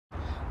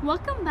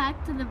Welcome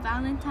back to the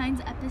Valentine's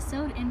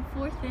episode in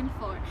 4th and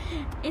 4.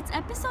 It's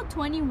episode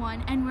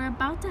 21 and we're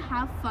about to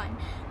have fun.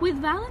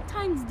 With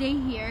Valentine's Day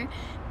here,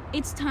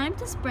 it's time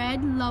to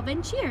spread love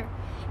and cheer.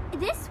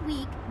 This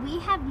week, we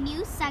have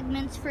new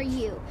segments for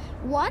you.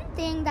 One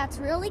thing that's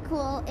really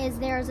cool is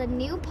there's a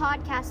new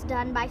podcast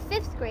done by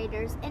 5th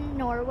graders in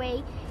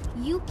Norway.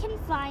 You can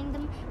find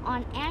them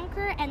on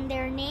Anchor and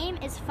their name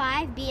is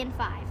 5B and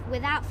 5.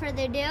 Without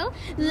further ado,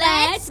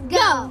 let's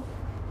go!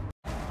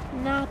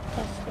 Math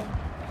testing.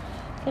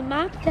 The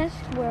math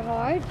tests were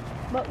hard,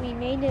 but we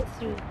made it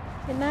through.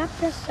 The math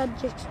test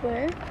subjects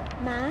were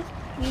math,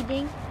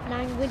 reading,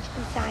 language,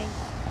 and science.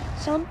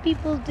 Some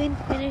people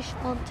didn't finish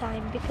on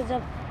time because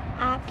of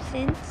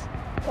absence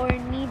or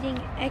needing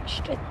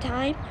extra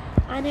time,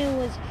 and it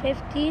was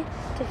 50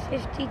 to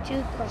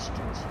 52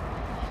 questions.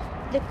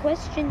 The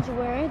questions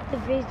were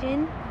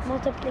division,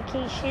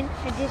 multiplication,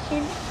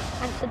 addition,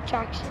 and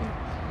subtraction.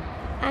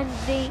 And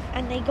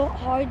they got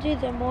harder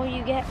the more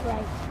you get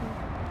right.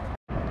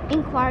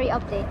 Inquiry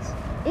updates.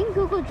 In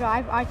Google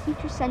Drive, our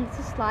teacher sent us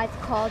a slide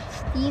called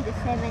Steve the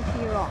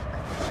Sedimentary Rock.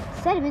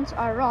 Sediments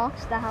are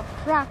rocks that have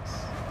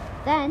cracks.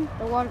 Then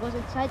the water goes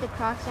inside the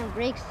cracks and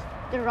breaks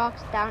the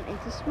rocks down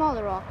into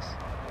smaller rocks.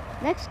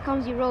 Next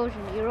comes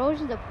erosion.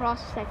 Erosion is the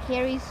process that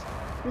carries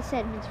the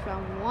sediments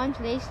from one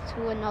place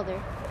to another.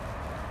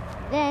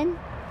 Then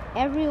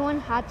everyone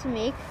had to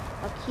make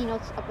a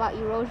keynote about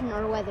erosion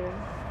or weathering.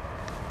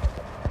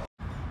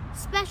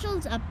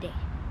 Specials update.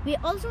 We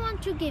also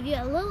want to give you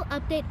a little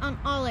update on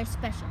all our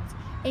specials.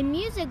 In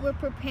music, we're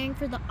preparing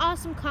for the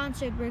awesome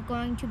concert we're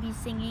going to be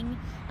singing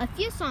a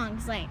few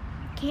songs like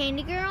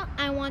Candy Girl,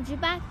 I Want You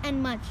Back,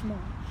 and much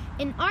more.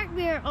 In art,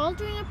 we are all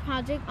doing a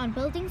project on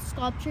building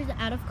sculptures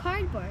out of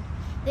cardboard.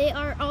 They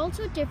are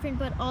also different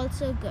but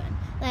also good,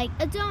 like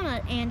a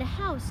donut and a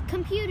house,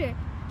 computer,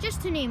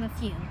 just to name a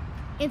few.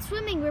 In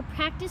swimming, we're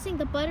practicing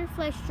the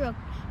butterfly stroke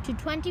to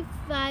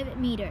 25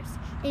 meters.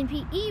 In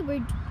PE,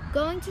 we're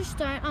going to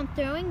start on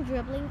throwing,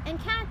 dribbling, and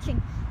catching.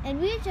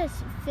 And we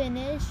just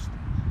finished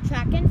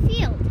track and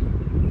field.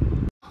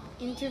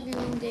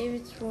 Interviewing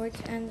David Schwartz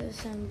and the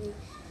Assembly.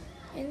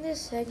 In this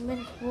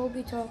segment, we'll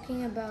be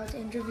talking about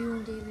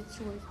interviewing David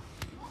Schwartz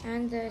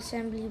and the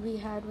assembly we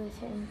had with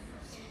him.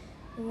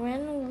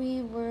 When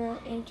we were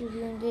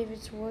interviewing David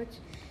Schwartz,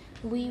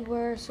 we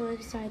were so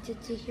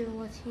excited to hear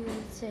what he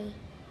would say.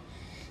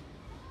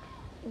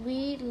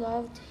 We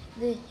loved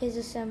his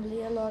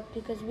assembly a lot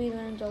because we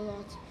learned a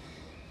lot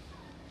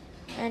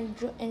and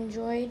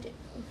enjoyed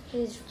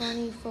his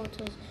funny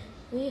photos.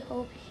 We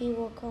hope he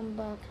will come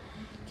back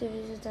to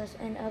visit us,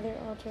 and other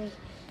authors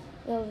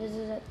will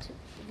visit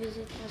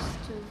us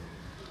too.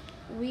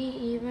 We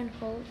even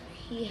hope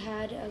he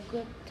had a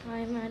good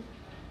time at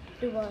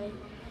Dubai.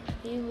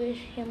 We wish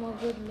him a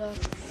good luck,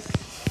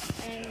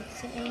 and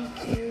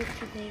thank you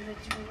to David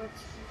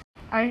Schwartz.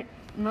 Our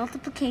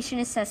multiplication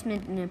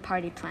assessment and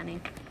party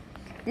planning.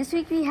 This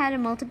week we had a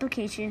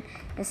multiplication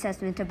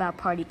assessment about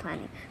party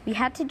planning. We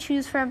had to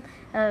choose from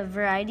a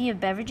variety of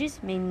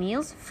beverages, main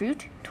meals,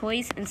 fruit,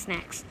 toys, and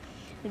snacks.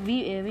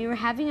 We were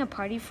having a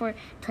party for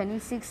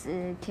 26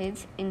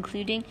 kids,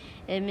 including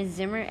Ms.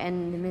 Zimmer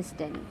and Miss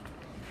Denny.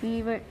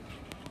 There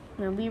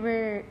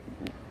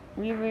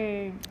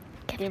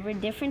were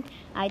different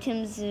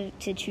items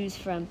to choose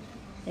from.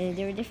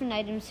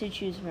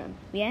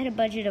 We had a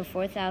budget of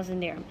 4,000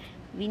 dirham.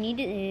 We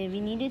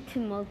needed to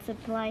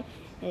multiply.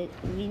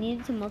 We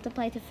needed to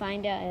multiply to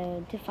find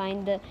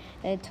the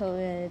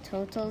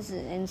totals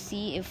and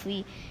see if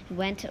we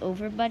went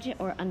over budget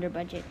or under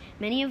budget.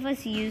 Many of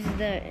us used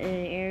the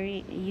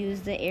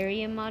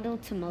area model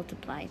to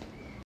multiply.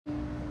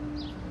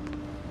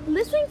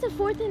 Listening to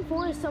 4th and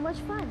 4 is so much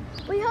fun.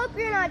 We hope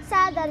you're not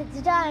sad that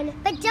it's done.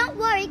 But don't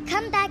worry,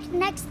 come back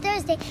next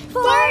Thursday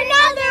for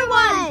another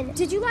one!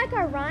 Did you like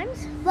our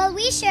rhymes? Well,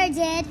 we sure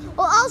did.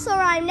 We'll also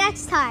rhyme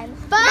next time.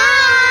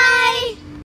 Bye!